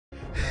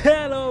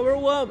Hello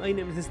everyone, my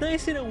name is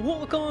Snizel and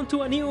welcome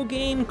to a new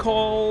game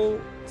called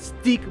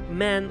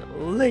Stickman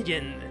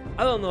Legend.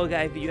 I don't know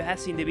guys if you have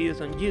seen the videos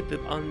on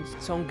YouTube on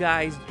some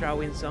guys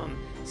drawing some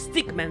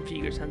Stickman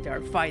figures and they are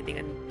fighting,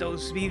 and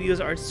those videos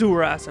are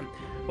super awesome.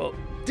 Well,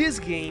 this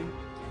game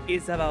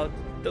is about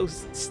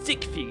those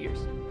stick figures.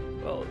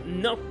 Well,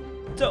 not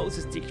those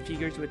stick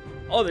figures, with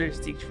other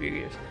stick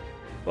figures.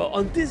 Well,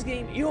 on this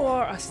game you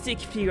are a stick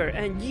figure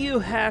and you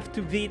have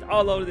to beat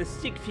all of the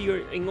stick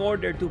figure in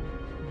order to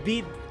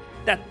beat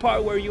that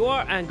part where you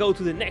are and go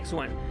to the next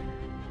one.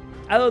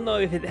 I don't know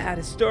if it had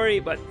a story,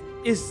 but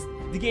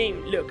the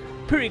game looked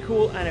pretty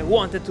cool and I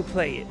wanted to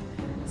play it.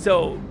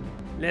 So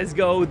let's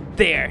go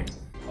there.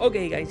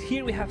 Okay guys,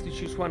 here we have to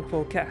choose one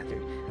full character,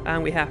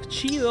 and we have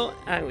Chido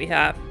and we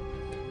have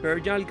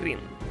Virgil Green.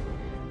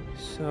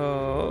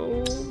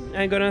 So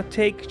I'm gonna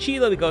take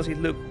Chido because it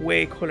looked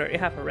way cooler. It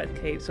have a red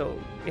cape, so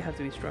it have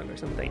to be strong or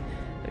something.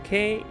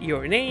 Okay,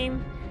 your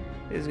name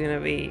is gonna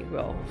be,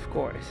 well, of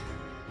course,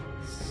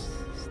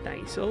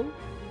 Snizel.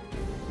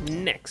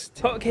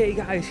 Next. Okay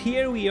guys,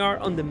 here we are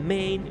on the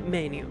main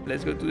menu.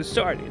 Let's go to the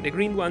start. The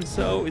green one,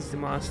 so it's the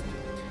must.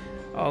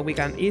 We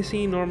can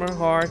easy, normal,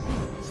 hard,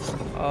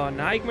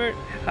 nightmare.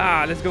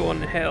 Let's go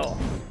on hell.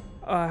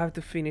 I have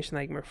to finish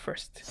nightmare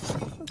first.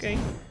 Okay,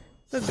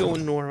 let's go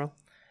on normal.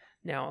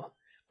 Now,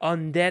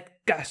 Undead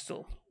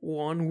Castle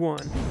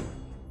 1-1.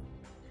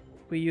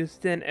 We use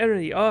 10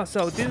 energy. Oh,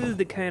 so this is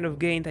the kind of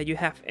game that you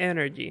have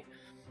energy.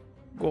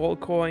 Gold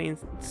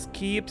coins,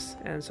 skips,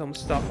 and some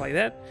stuff like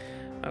that.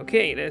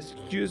 Okay, let's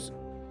just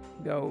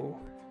go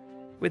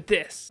with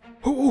this.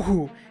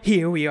 Ooh,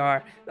 here we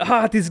are.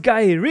 This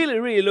guy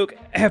really look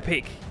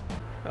epic.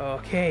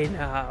 Okay,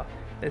 now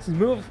let's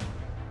move.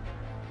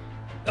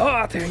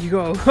 Oh, there you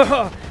go.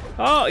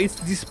 Oh, it's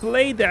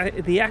displayed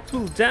the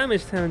actual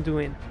damage that I'm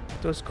doing.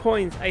 Those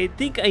coins, I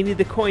think I need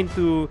the coin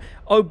to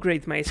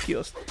upgrade my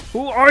skills.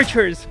 Ooh,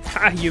 archers!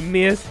 You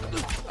missed.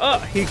 Oh,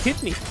 he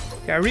hit me.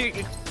 They are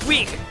really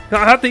weak.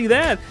 I'll take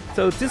that.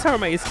 So these are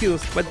my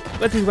skills. What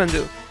this one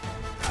do?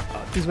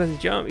 Oh, this one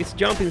jump. It's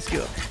jumping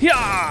skill.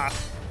 Yeah.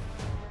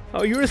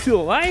 Oh, you're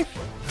still alive?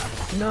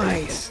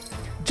 Nice.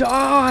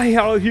 Die,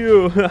 all of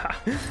you.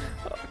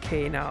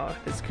 Okay, now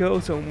let's go.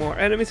 Some more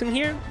enemies in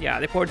here. Yeah,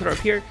 the portal up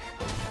here.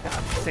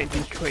 Time to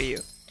destroy you.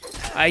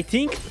 I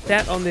think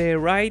that on the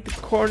right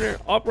corner,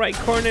 upright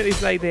corner,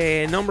 is like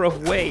the number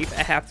of waves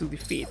I have to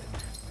defeat.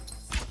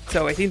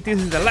 So I think this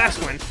is the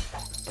last one.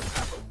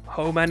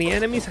 How many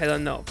enemies? I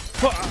don't know.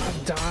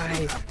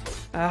 Die.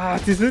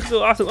 This looks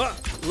so awesome.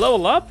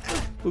 Level up?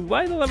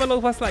 Why the level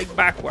up was like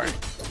backward?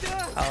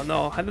 I don't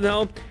know.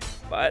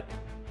 But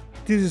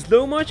this is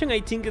slow motion. I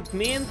think it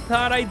means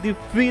that I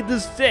defeat the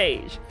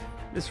stage.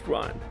 Let's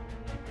run.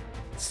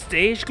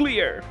 Stage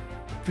clear.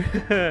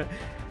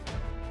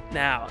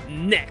 Now,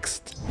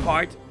 next,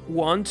 part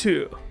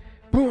 1-2.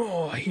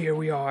 Oh, here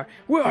we are.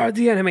 Where are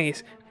the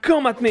enemies?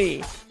 Come at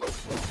me!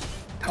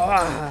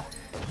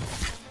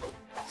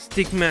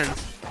 Stickmans!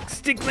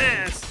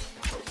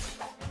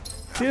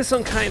 There's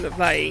some kind of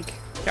like,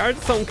 there are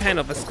some kind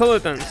of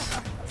skeletons,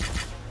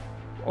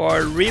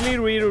 or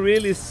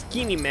really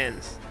skinny men.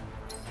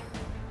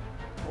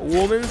 A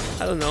woman?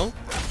 I don't know.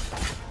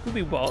 Could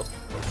be both.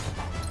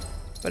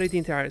 But I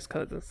think there are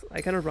skeletons.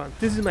 I cannot run.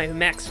 This is my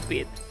max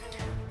speed.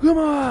 Come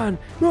on!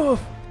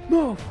 Move!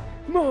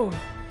 More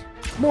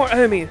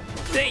enemies!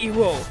 There you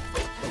go!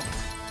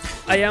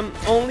 I am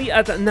only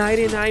at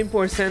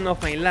 99%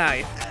 of my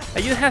life. I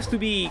just have to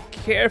be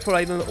careful.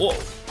 I don't. Oh!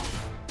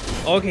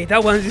 Okay,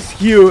 that one is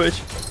huge!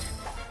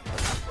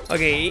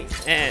 Okay,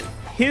 and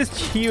he's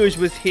huge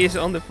with his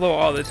on the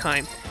floor all the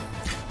time.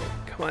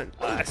 Come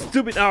on,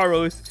 stupid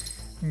arrows!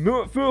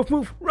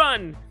 Move!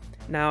 Run!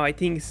 Now I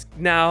think it's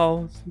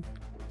now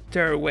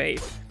third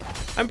wave.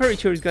 I'm pretty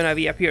sure it's gonna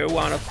be up here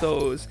one of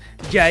those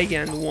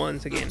giant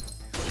ones again.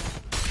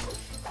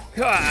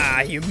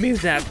 You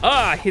missed that.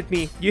 Hit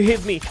me. You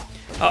hit me.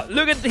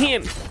 Look at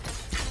him.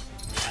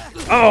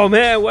 Oh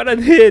man, what I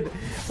did.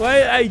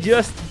 What I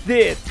just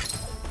did.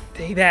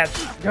 Take that.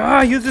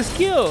 Use the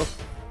skill.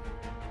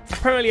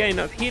 Apparently I'm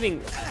not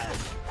hitting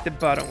the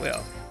bottom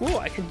well. Whoa,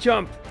 I can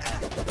jump.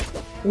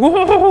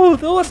 Whoa,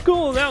 that was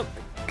cool. Now,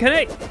 can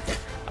I?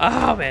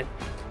 Oh man.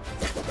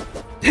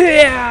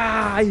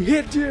 Yeah, I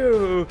hit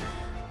you.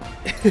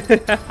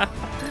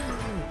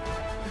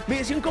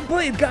 Mission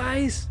complete,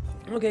 guys.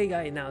 Okay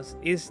guys, now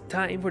it's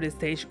time for the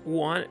stage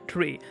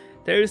 1-3.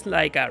 There's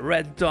like a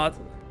red dot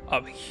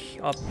up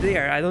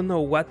there. I don't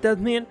know what that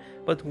means,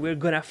 but we're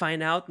gonna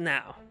find out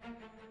now.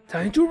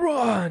 Time to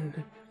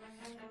run.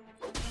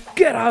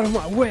 Get out of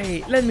my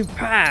way. Let me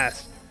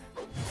pass.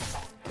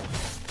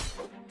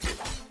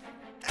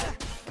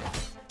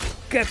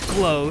 Get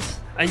close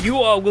and you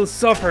all will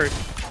suffer.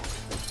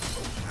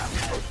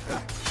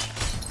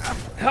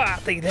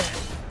 Take that.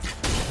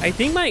 I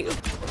think my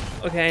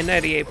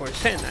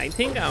 98%. I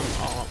think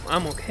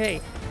I'm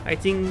okay. I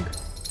think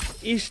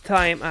each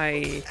time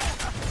I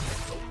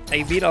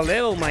beat a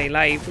level, my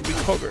life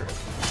recover.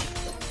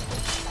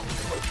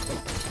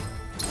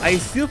 I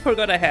still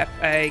forgot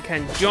I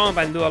can jump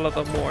and do a lot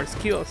of more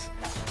skills.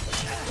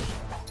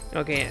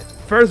 Okay,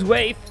 first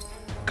wave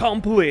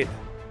complete.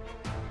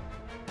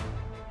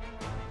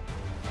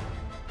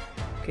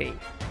 Okay,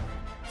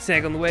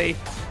 second wave.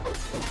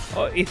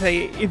 Oh, if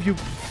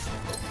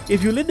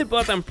you let the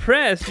button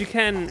press, you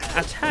can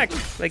attack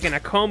like in a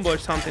combo or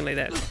something like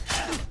that.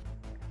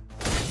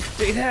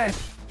 Take that!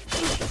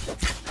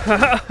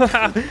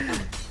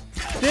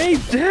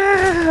 Take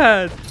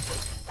that!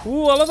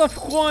 Ooh, a lot of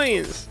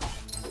coins.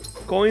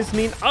 Coins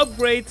mean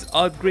upgrades,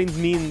 upgrades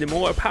mean the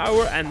more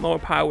power, and more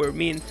power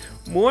mean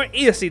more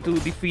easy to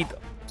defeat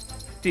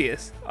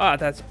this. Ah,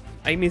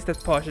 I missed that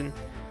potion.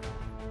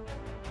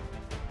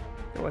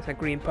 There was a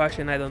green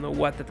potion, I don't know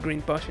what that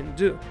green potion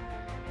do.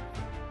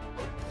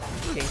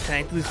 Okay,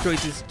 time to destroy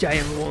this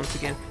giant once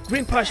again.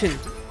 Green potion!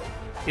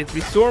 It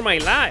restore my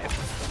life!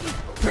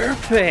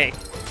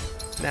 Perfect!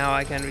 Now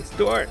I can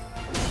restore.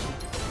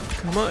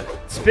 Come on,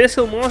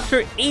 special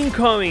monster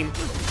incoming!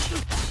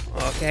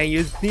 Okay,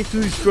 you need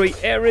to destroy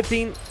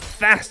everything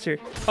faster.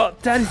 Oh,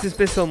 that is the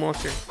special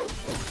monster.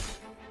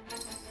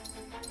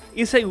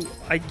 It's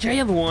a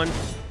giant one.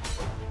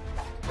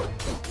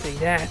 Take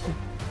that.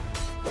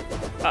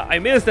 I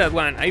missed that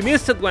one. I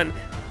missed that one.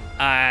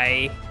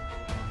 I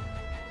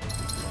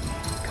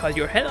cut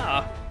your head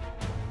off.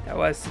 That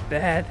was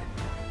bad.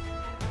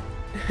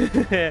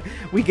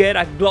 We get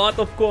a lot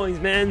of coins,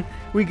 man.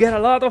 We get a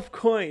lot of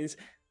coins.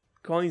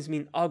 Coins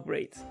mean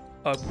upgrades.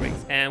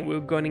 Upgrades, and we're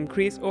gonna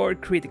increase our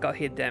critical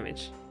hit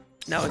damage.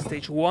 Now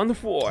stage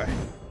 1-4.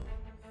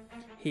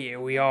 Here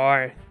we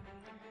are.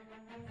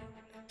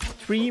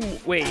 3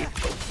 wave.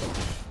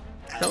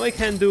 Now I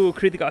can do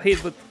critical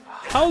hit, but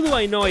how do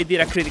I know I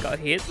did a critical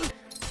hit?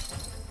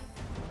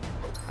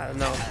 I don't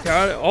know.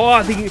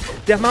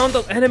 The amount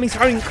of enemies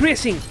are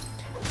increasing.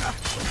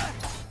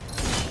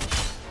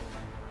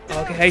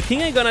 Okay, I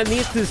think I'm gonna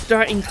need to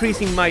start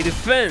increasing my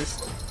defense.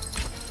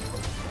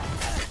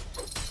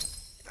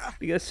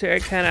 Because they're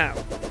kinda...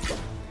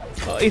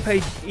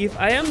 if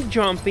I am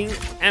jumping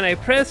and I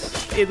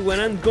press it when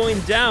I'm going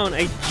down,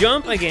 I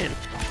jump again.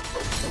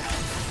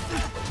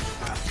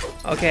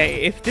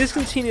 Okay, if this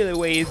continues the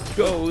way it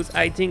goes,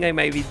 I think I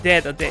might be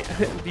dead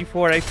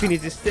before I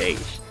finish this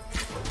stage.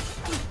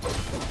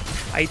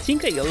 I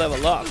think I can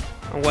level up.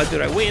 And what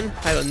do I win?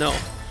 I don't know.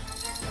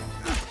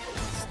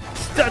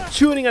 Stop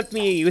shooting at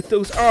me with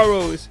those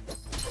arrows!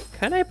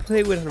 Can I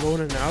play with a bow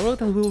and arrow?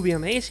 That will be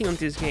amazing on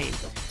this game.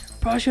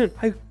 Potion!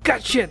 I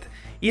got shit!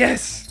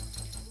 Yes!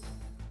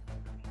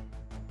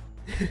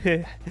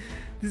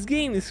 This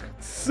game is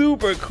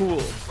super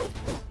cool.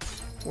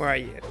 Where are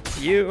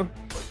you?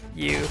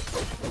 You.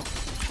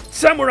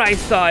 Samurai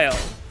style!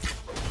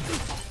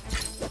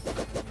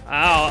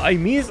 Ow, I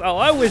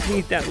always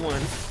miss that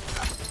one.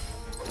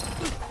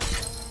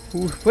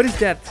 Ooh, what is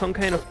that? Some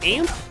kind of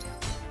imp?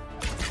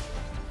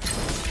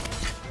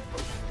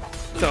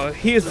 So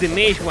here's the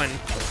mage one.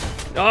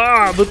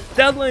 Ah, but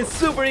that one is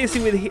super easy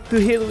to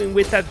hit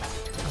with that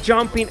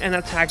jumping and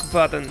attack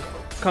button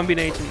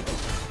combination.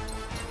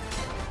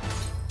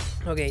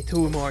 Okay,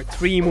 2 more,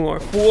 3 more,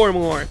 4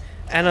 more,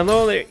 and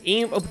another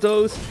imp of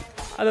those.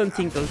 I don't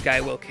think those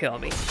guys will kill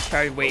me.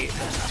 They're way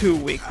too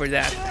weak for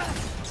that.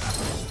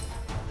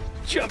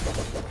 Jump!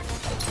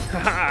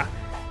 Haha!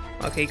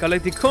 Okay,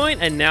 collect the coin,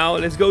 and now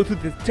let's go to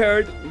the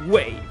third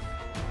wave.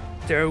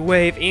 Third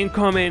wave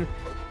incoming.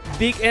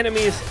 Big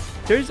enemies.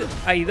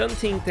 I don't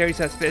think there's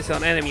a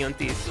special enemy on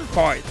this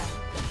part.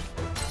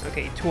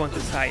 Okay, 2 on the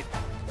side.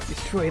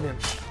 Destroy them.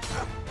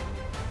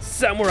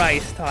 Samurai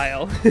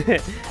style.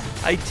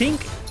 I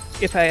think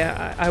if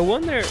I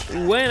wonder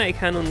when I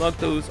can unlock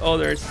those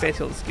other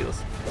special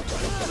skills.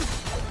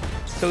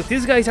 So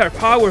these guys are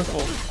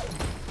powerful.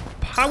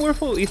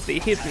 Powerful if they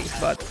hit me,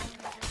 but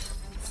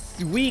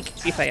weak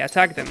if I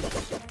attack them.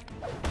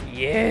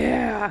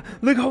 Yeah!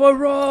 Look how I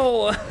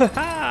roll!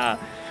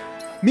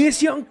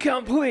 Mission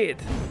complete!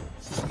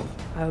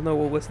 I don't know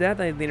what was that,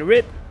 I didn't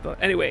read, but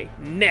anyway,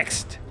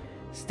 next!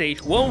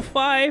 Stage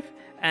 1-5,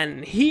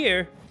 and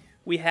here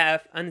we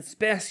have a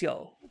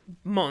special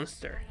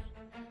monster.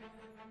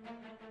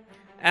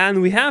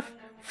 And we have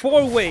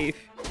 4 wave.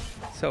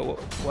 So,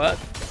 what?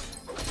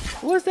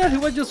 What was that? He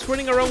was just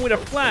running around with a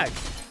flag.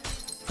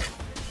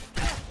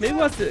 Maybe it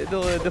was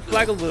the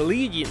flag of the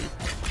Legion.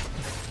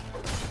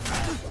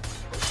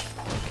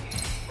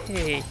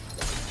 Okay.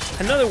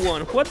 Another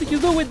one. What did you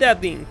do with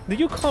that thing? Did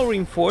you call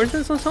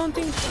reinforcements or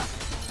something?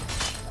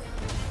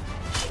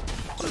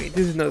 Okay,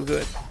 this is not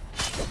good.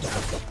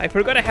 I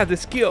forgot I had the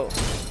skill.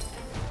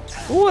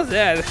 What was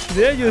that?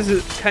 Did I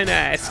just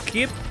kinda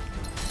skip?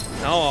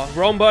 No,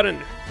 wrong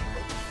button.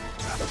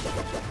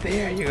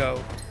 There you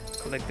go.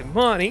 Collect the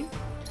money.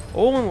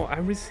 Oh,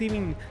 I'm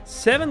receiving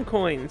 7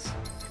 coins.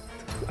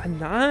 And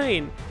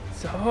 9.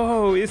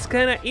 So it's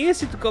kinda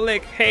easy to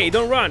collect. Hey,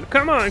 don't run.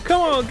 Come on,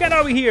 get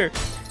over here.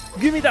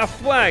 Give me that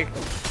flag.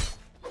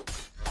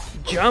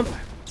 Jump.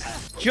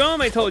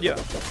 Jump, I told you.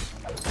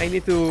 I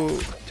need to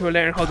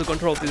learn how to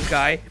control this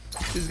guy.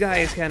 This guy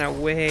is kinda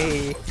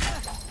way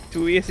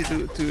too easy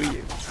to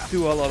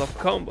do a lot of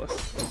combos.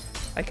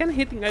 I can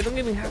hit him, I don't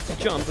even have to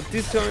jump, but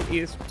this turn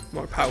is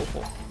more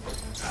powerful.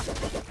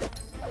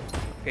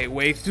 Okay,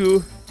 wave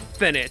 2,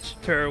 finish,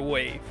 third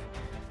wave.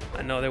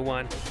 Another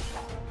one.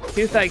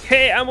 He's like,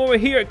 hey, I'm over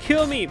here,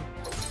 kill me!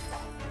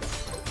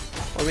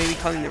 Or maybe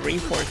calling the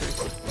reinforcements.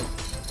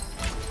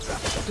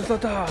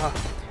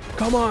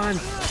 Come on,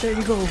 there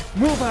you go,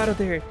 move out of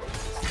there,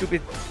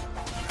 stupid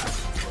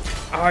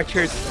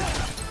archers.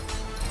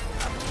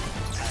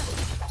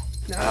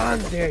 Ah,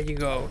 there you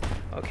go.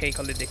 Okay,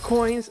 collect the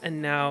coins,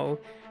 and now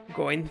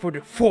going for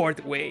the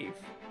fourth wave.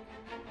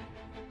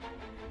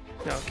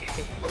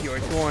 Okay, your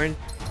turn.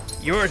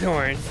 Your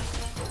turn.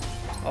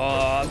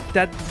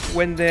 That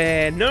when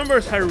the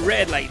numbers are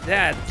red like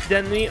that,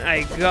 that means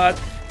I got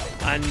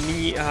a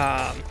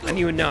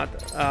new nut,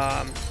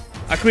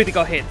 a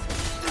critical hit.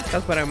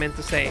 That's what I meant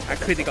to say, a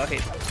critical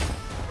hit.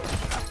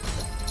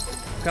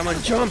 Come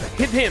on, jump,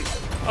 hit him.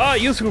 Oh,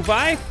 you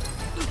survive?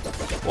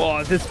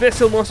 Oh, the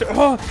special monster.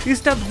 Oh,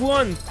 is that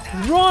one?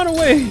 Run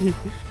away.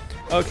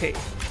 Okay,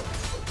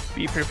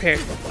 be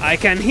prepared. I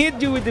can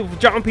hit you with the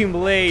jumping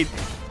blade.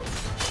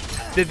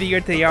 The bigger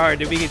they are,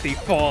 the bigger they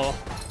fall.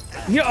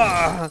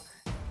 Yeah!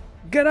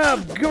 Get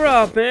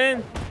up,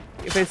 man!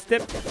 If I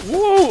step,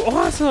 whoa,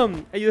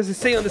 awesome! I just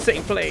stay on the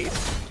same place.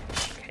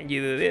 Can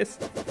you do this?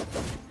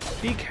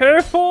 Be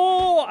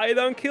careful! I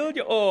don't kill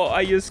you. Oh,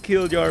 I just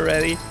killed you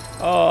already.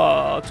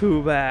 Oh,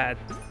 too bad.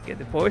 Get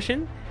the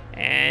potion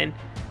and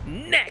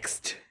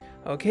next.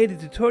 Okay, the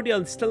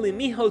tutorial is telling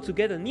me how to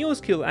get a new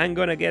skill. I'm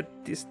gonna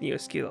get this new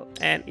skill,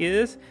 and it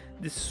is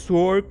the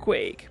Sword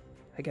Quake.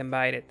 I can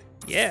buy it.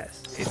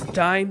 Yes, it's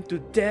time to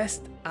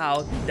test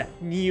out that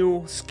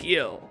new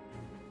skill.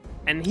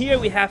 And here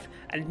we have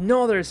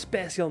another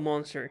special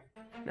monster.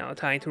 Now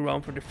time to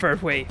run for the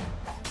first wave.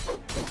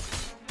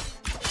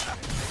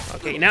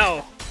 Okay,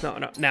 now.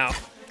 Now.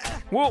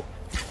 Whoa!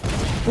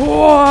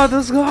 Whoa,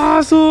 that's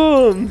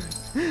awesome!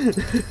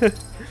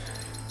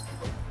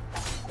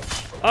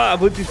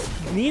 But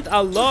this need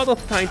a lot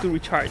of time to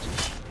recharge.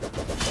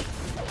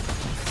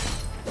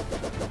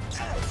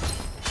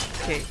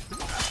 Okay.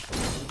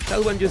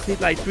 That one just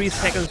needs like 3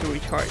 seconds to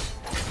recharge.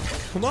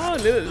 Come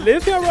on,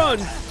 leave me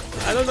around.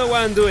 I don't know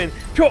what I'm doing.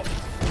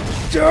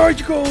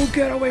 Charge, go,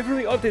 get away from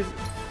me. Oh,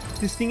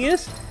 this thing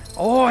is.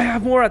 Oh, I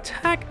have more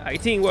attack. I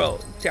think. Well,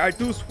 there are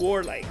two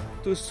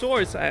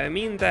swords. I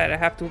mean that I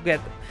have to get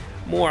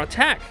more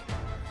attack.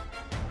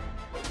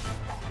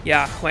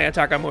 Yeah, my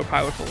attack are more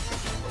powerful.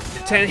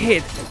 10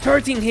 hit,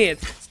 13 hit,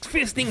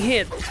 15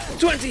 hit,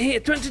 20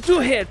 hit, 22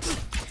 hits.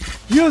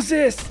 Use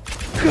this.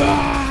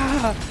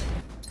 Gah!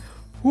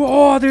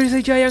 Whoa, there is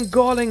a giant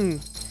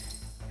golem.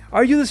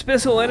 Are you the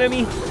special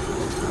enemy?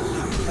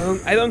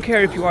 I don't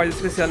care if you are the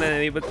special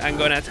enemy, but I'm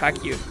gonna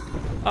attack you.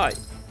 Oh,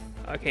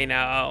 okay,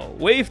 now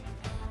wave.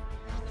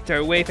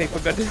 Third wave, I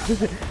forgot.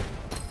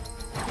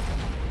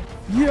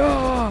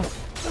 Yeah,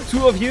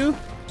 2 of you.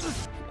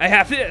 I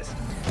have this.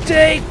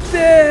 Take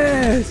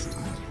this.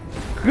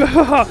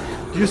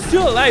 You're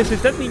still alive, so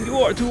that means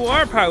you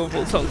are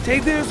powerful. So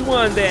take this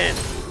one then.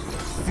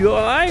 Still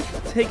alive?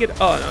 Take it.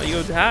 Oh no,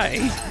 you'll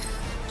die.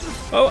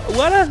 Oh,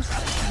 what a...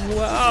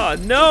 Wow,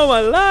 no,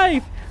 my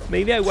life!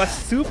 Maybe I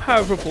was too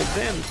powerful for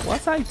them.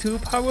 Was I too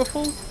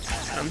powerful?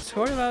 I'm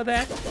sorry about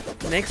that.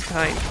 Next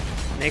time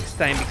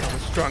become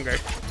stronger.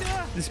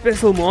 The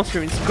special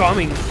monster is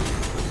coming.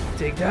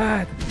 Take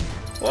that.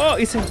 Oh,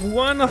 it's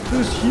one of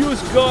those huge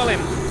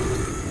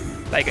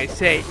golems. Like I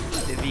say,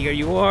 the bigger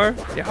you are,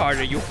 the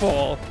harder you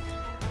fall.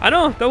 I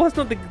know, that was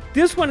not the...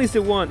 This one is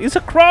the one. It's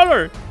a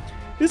crawler.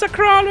 It's a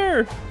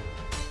crawler.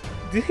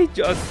 Did he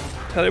just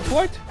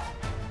teleport?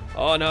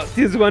 Oh no,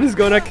 this one is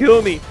gonna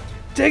kill me.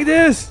 Take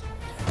this!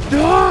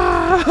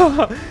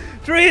 Ah!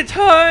 3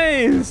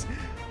 times!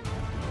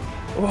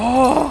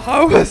 Oh,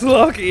 I was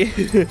lucky.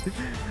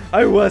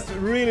 I was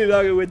really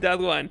lucky with that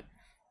one.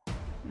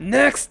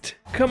 Next!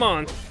 Come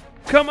on!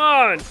 Come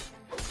on!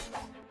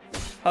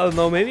 I don't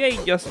know, maybe I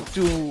just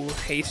too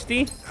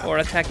hasty or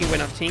attacking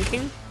when I'm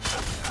thinking.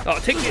 Oh,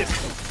 take this!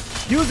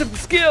 Use the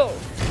skill!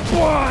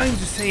 Wow, in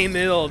the same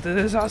middle.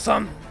 This is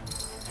awesome.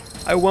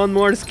 I want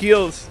more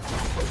skills.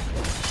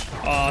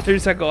 Oh,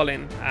 there's a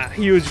golem, a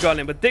huge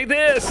golem, but take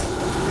this!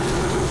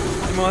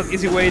 The most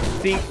easy way to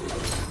think.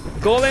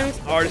 Golems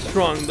are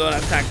strong, don't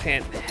attack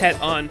head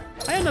on.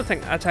 I am not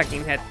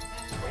attacking head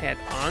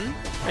on,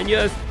 I'm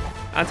just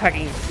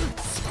attacking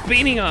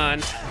spinning on.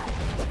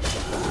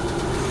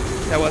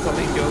 That was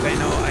only a joke, I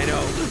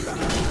know.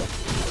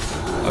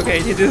 Okay,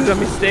 this is a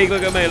mistake,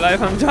 look at my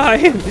life, I'm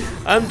dying!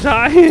 I'm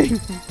dying!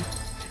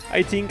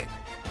 I think...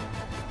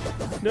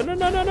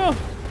 No.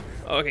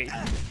 Okay.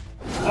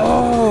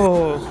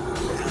 Oh!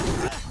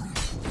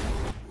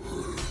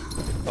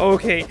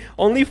 Okay,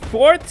 only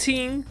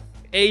 14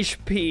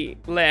 HP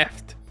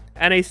left,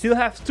 and I still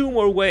have 2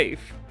 more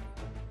waves.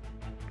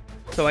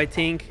 So I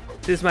think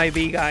this might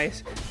be,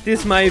 guys,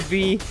 this might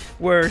be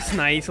where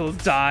Snizel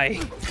die.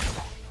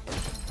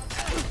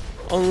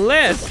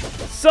 Unless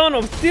some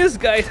of these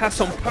guys have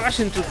some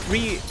passion to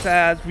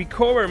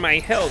recover my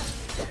health.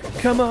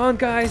 Come on,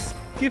 guys,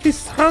 give me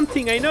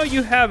something. I know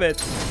you have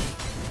it.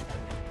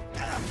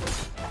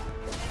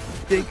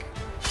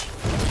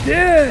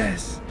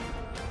 this!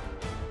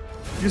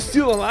 You're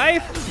still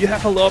alive? You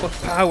have a lot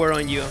of power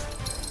on you.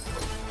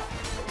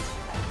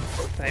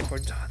 Time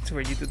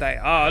for you to die.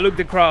 Ah, look,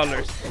 the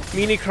crawlers.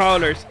 Mini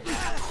crawlers.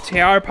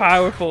 They are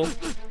powerful.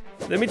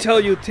 Let me tell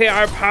you, they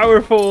are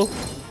powerful.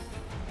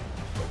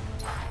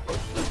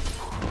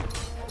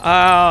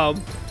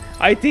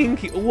 I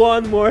think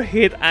one more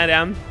hit and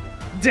I'm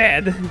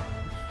dead.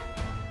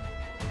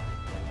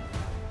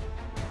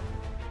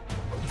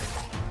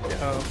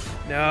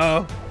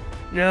 No.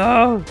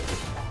 No.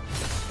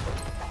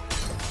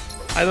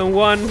 I don't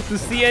want to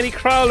see any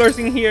crawlers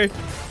in here.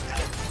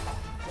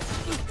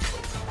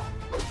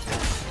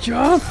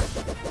 Jump!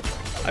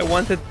 I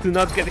wanted to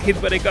not get hit,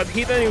 but I got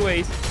hit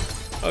anyways.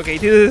 Okay,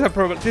 this is a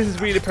problem. This is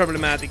really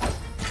problematic.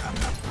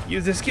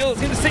 Use the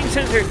skills in the same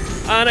center,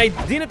 and I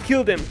didn't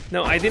kill them.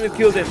 No, I didn't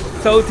kill them.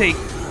 So take.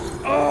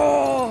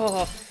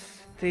 Oh,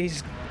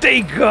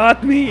 they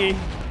got me.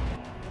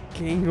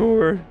 Game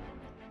over.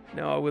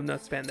 No, I will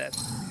not spend that.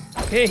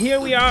 Okay,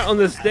 here we are on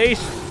the stage,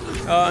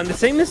 on the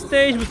same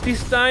stage, but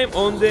this time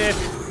on the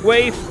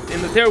wave,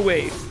 in the third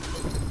wave.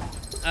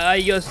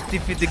 I just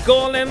defeat the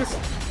golems,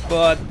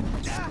 but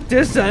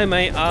this time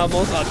I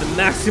almost at the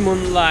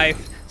maximum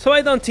life, so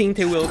I don't think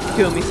they will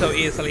kill me so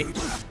easily.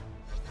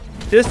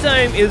 This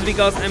time is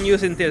because I'm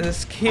using this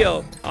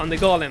skill on the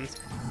golems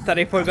that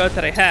I forgot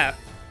that I have.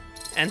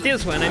 And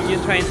this one I'm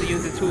just trying to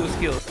use the two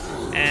skills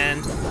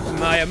and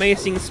my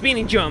amazing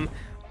spinning jump.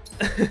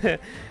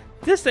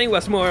 This thing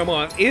was more and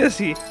more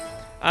easy,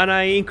 and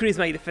I increased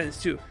my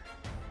defense too.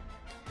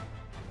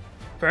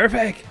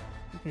 Perfect!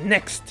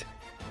 Next!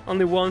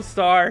 Only 1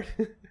 star.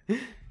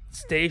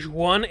 Stage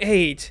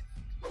 1-8.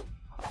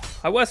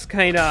 I was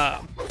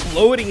kinda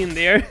floating in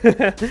there.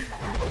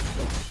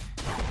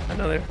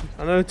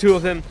 Another 2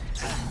 of them.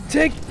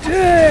 Take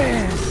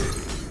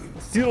this!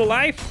 Still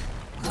alive?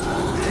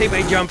 Take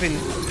my jumping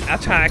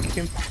attack.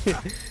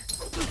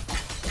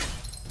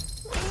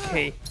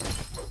 Okay.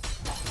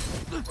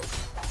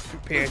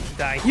 Prepare to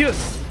die.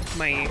 Use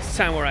my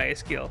samurai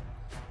skill.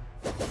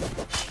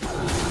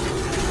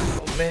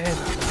 Oh man.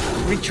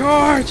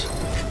 Recharge!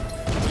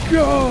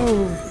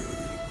 Go!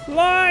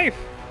 Life!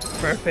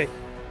 Perfect.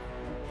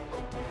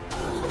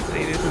 I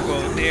need to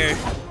go there.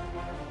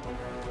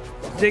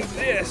 Take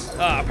this!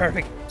 Ah,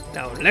 perfect.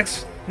 Now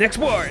next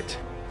word.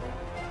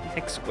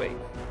 Next wave.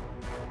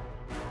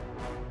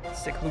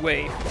 Second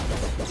wave.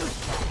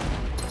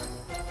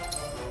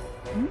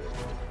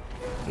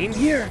 In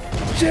here!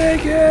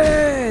 Take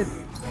it!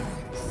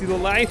 Still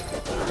alive?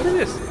 What is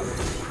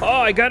this? Oh,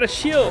 I got a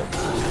shield!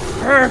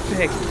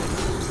 Perfect!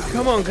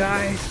 Come on,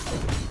 guys!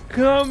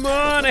 Come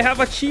on! I have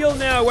a shield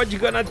now! What you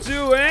gonna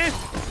do, eh?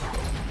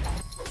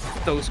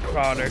 Those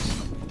crawlers.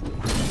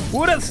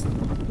 What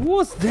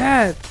was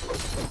that?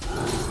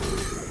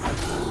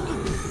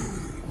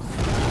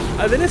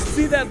 I didn't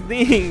see that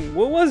thing!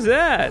 What was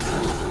that?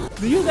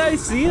 Do you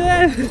guys see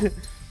that?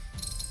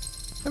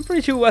 I'm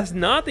pretty sure it was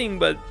nothing,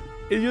 but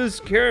it just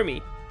scared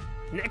me.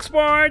 Next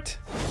part!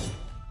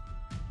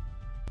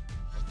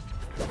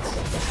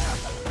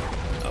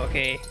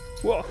 Okay.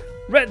 Whoa!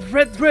 Red!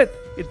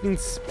 It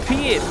means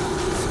speed!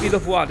 Speed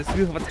of what? The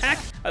speed of attack?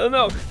 I don't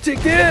know! Take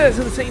this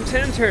in the same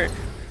center!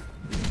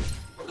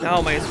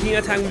 Now my speed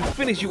attack will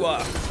finish you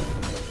off!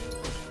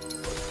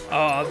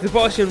 Oh, the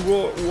potion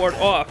ward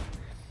off!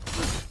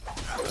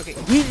 Okay,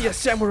 Ninja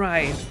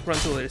Samurai! Run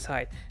to the other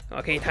side.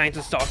 Okay, time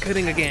to start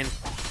cutting again.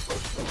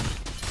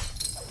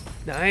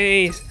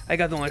 Nice! I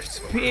got more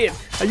speed!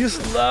 I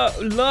just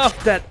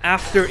love that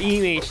after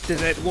image, the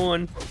red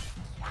one.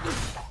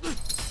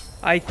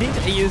 I think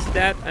I used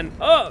that and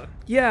oh!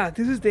 Yeah,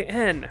 this is the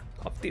end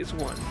of this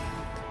one.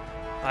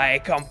 I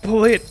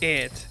complete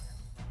it!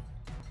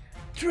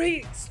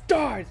 3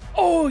 stars!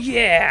 Oh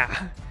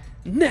yeah!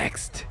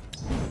 Next!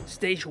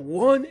 Stage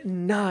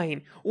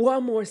 1-9.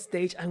 One more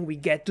stage and we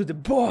get to the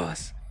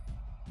boss.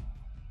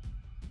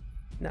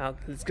 Now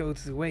let's go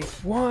to the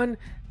wave 1.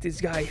 This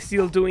guy is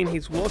still doing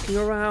his walking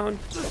around.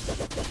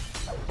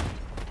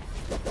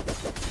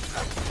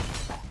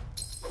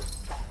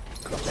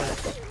 Come on,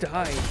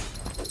 die.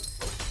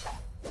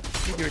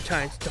 Give your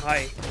time to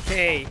die.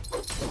 Hey!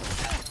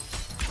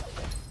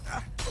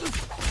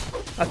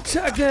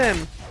 Attack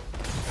them!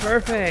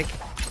 Perfect!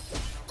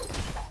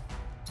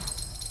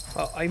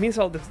 Oh, I missed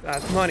all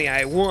that money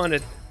I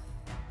wanted.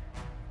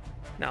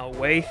 Now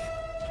wave.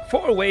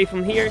 4 away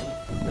from here.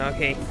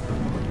 Okay.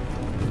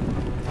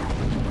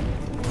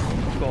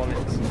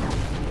 Golems.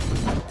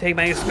 Take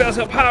my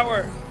special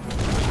power!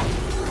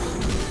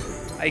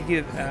 I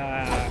give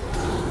I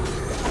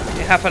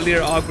have a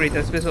little upgrade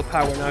that special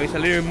power now. It's a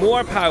little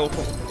more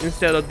powerful.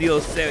 Instead of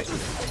deal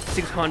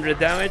 600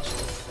 damage,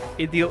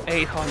 it deals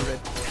 800.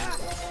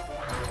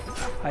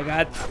 I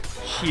got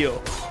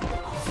shield.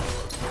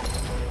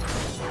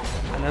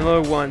 And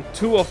another one,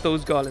 2 of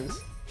those golems.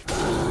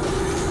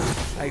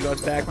 I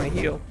got back my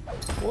heal.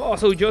 Whoa,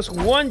 so just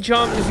 1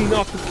 jump is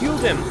enough to kill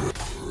them.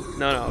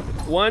 No,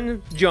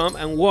 1 jump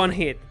and 1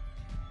 hit.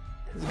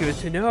 That's good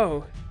to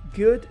know.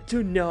 Good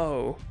to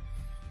know.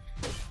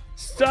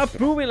 Stop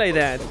moving like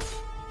that.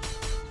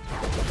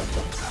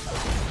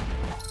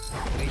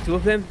 2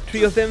 of them,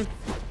 3 of them.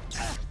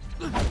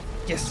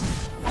 Yes,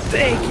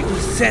 thank you,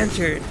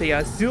 center. They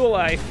are still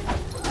alive,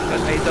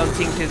 but I don't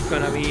think it's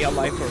gonna be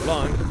alive for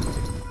long.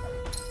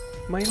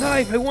 My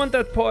life, I want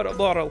that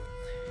bottle.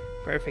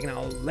 Perfect,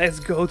 now let's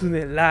go to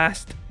the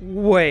last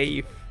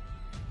wave.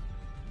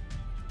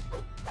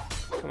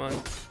 Come on.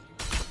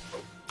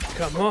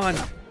 Come on.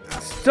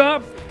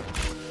 Stop.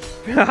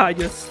 I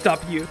just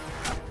stopped you.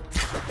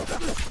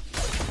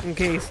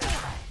 Okay,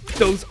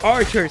 those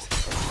archers.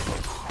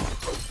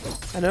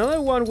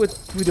 Another one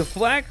with a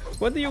flag?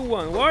 What do you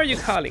want? What are you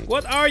calling?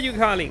 What are you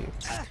calling?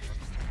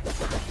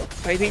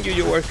 I think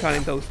you were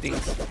calling those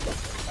things.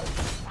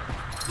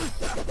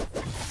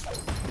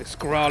 The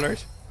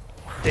scrawlers.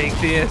 Take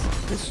this.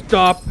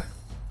 Stop.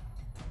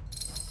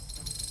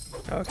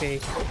 Okay.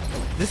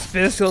 The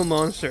special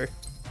monster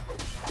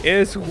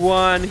is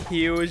one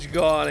huge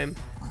golem.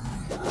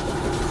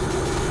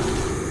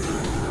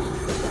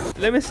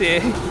 Let me see.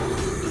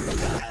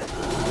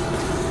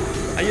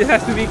 I just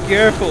have to be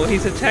careful.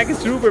 His attack is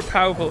super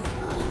powerful.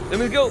 Let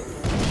me go.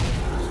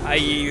 I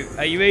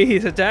evade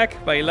his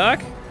attack by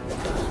luck.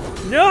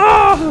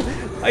 No!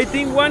 I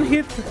think one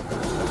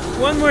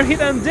more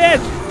hit, I'm dead.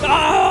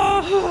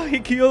 Ah! He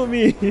killed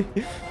me.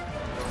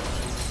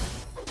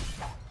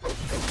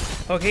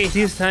 Okay,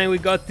 this time we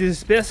got this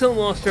special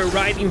monster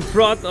right in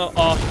front of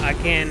us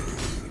again.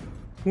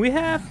 We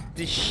have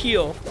the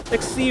shield.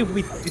 Let's see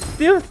if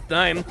this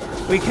time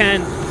we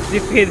can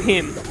defeat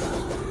him.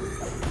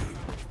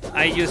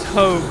 I just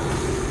hope.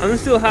 I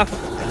still have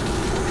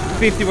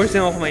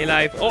 50% of my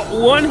life.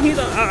 Oh, one hit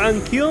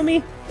and kill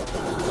me?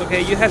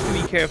 Okay, you have to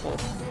be careful.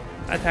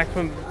 Attack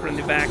from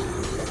the back.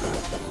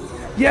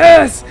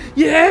 Yes!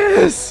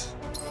 Yes!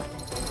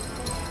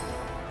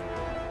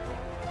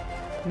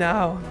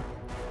 Now,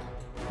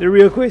 the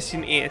real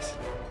question is,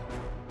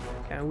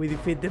 can we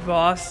defeat the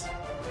boss?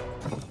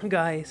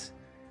 Guys,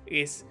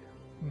 it's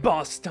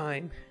boss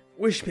time.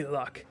 Wish me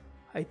luck.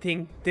 I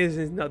think this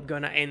is not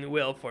gonna end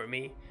well for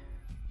me.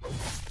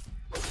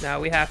 Now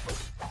we have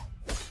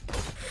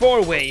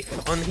 4 wave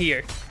on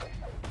here.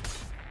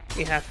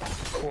 We have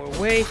 4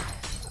 wave,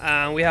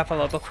 and we have a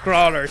lot of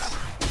crawlers.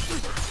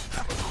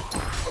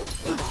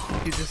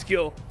 Use the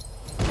skill.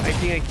 I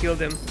think I killed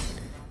them.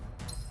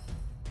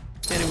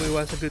 Anyway, it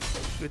was a good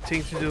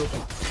thing to do.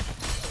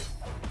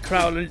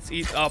 Crawlers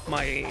eat up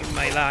my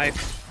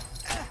life.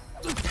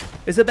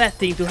 It's a bad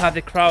thing to have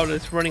the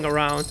crawlers running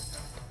around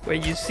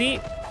when you see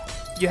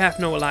you have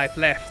no life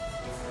left.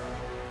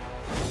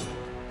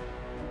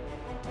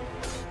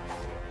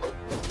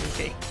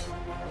 Okay.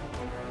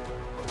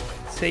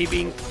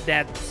 Saving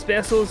that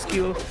special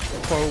skill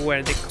for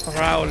when the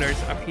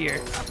crawlers appear.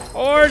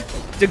 Or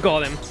the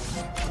golem.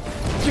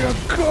 There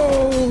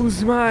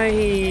goes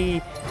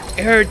my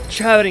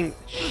earth-shattering.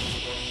 This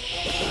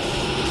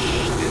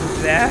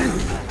is bad.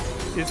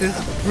 This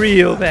is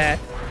real bad.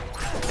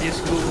 I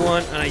just killed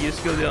one and I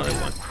just killed the other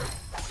one.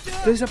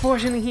 There's a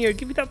potion in here.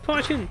 Give me that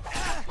potion.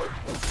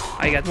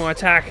 I got more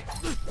attack.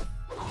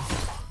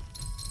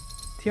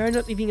 They are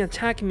not even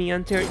attacking me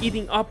and they're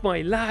eating up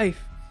my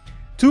life.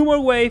 2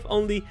 more wave,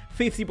 only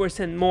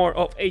 50% more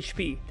of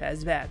HP.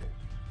 That's bad.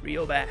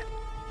 Real bad.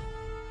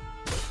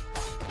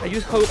 I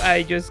just hope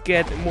I just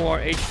get more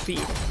HP.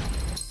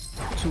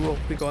 2 of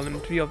the golem,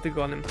 3 of the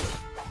golem.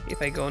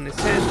 If I go in the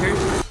center,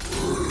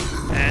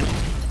 and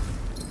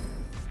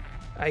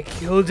I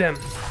killed them.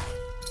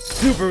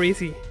 Super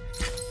easy.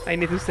 I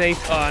need to save.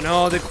 Oh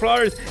no, the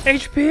crawlers.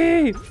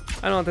 HP!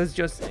 I know that's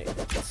just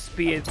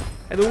speed.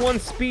 I don't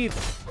want speed.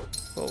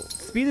 Well,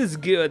 speed is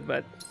good,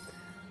 but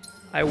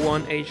I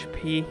want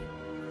HP.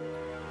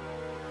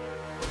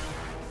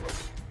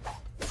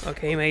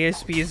 Okay, my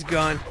HP is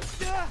gone.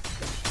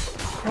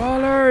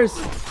 Crawlers!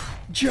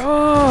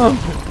 Jump!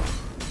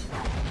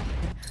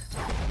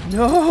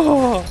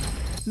 No!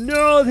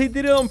 No, they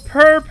did it on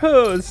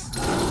purpose!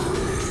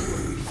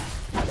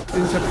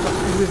 This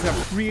is a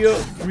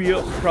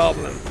real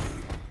problem.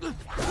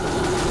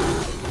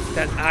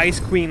 That Ice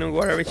Queen or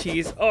whatever she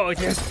is. Oh,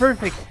 yes,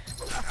 perfect!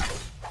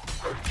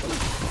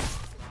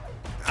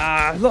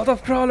 Ah, a lot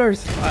of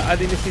crawlers! I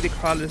didn't see the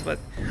crawlers, but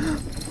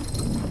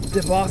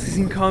the boss is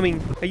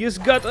incoming. I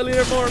just got a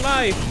little more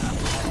life.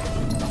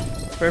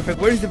 Perfect,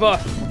 where is the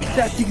boss?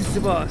 That thing is the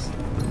boss.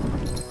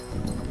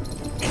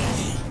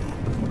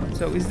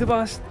 So, is the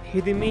boss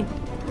hitting me?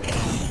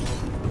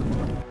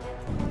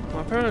 Well,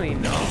 apparently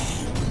no.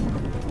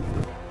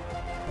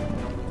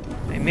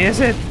 I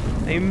missed it!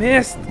 I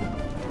missed!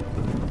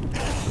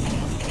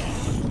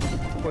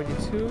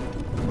 42.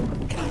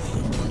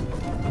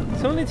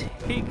 It's only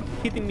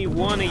hitting me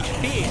 1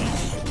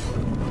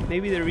 HP.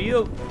 Maybe the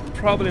real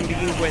problem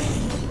begins when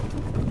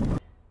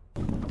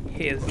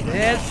he's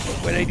dead.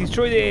 When I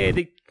destroy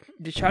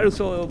the Shadow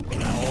Soul or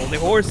the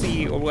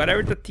Horsey or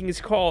whatever that thing is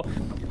called,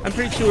 I'm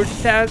pretty sure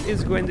that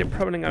is when the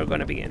problem are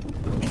gonna begin.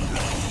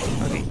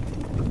 Okay,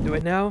 do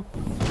it now.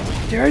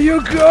 There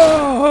you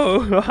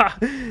go!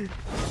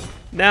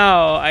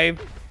 Now I'm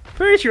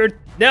pretty sure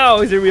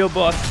now is the real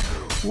boss.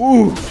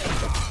 Woo!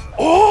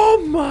 Oh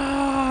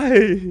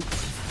my!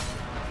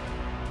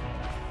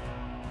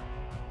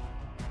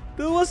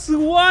 That was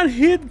one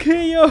hit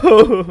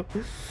KO.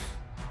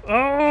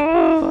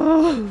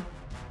 Oh.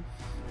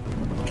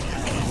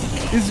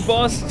 It's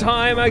boss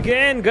time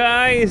again,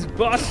 guys.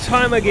 Boss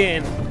time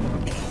again.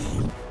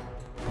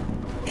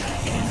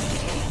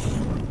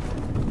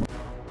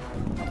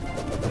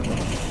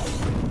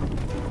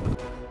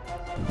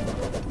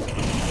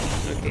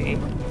 Okay.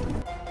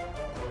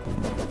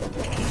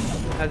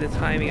 Have the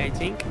timing, I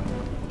think.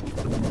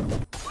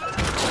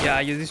 Yeah,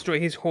 you destroy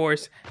his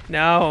horse.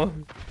 Now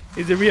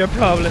it's a real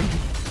problem.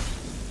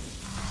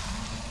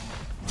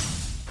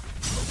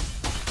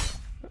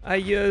 I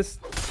just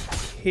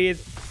hit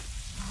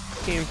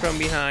him from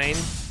behind.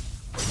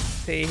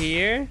 Stay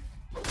here.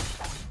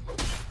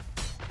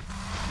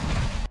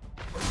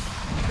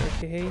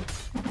 Okay.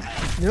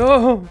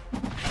 No!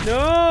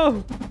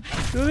 No!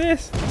 Do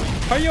this!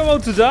 Are you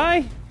about to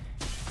die?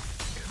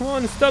 Come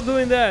on, stop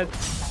doing that!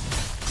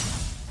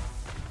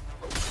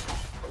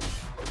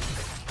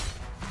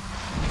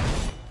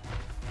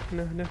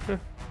 No, no, no.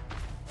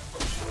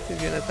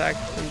 He's gonna attack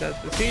from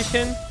that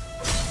position.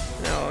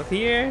 Now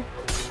here.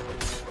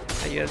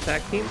 And you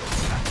attack him.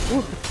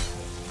 Ooh.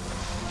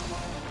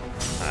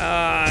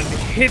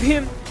 Hit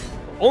him.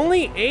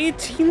 Only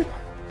 18.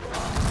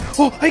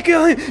 Oh, I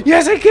killed him!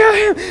 Yes, I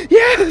killed him!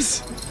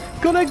 Yes!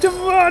 Collect the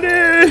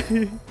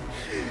money!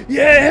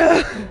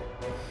 Yeah!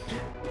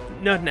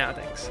 Not now,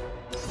 thanks.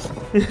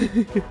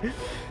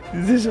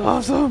 This is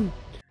awesome!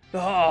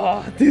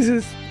 Oh, this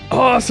is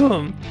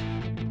awesome!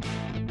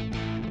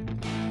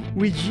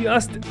 We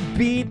just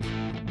beat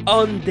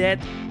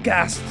Undead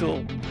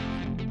Castle.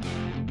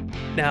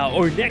 Now,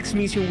 our next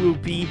mission will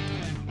be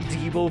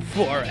Devil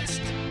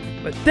Forest.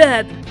 But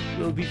that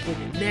will be for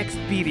the next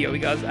video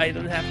because I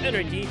don't have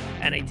energy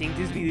and I think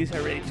this video is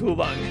already too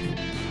long.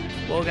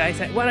 Well guys,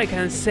 what I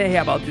can say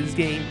about this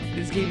game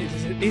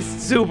is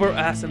super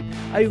awesome.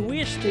 I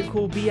wish there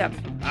could be a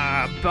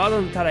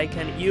button that I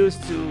can use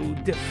to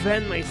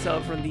defend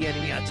myself from the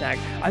enemy attack.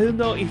 I don't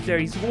know if there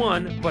is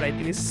one, but I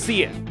didn't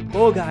see it.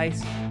 Well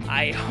guys,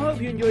 I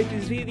hope you enjoyed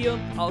this video.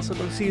 Also,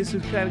 consider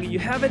subscribing if you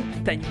haven't.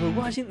 Thank you for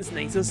watching.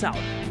 Snizel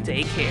out.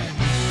 Take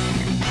care.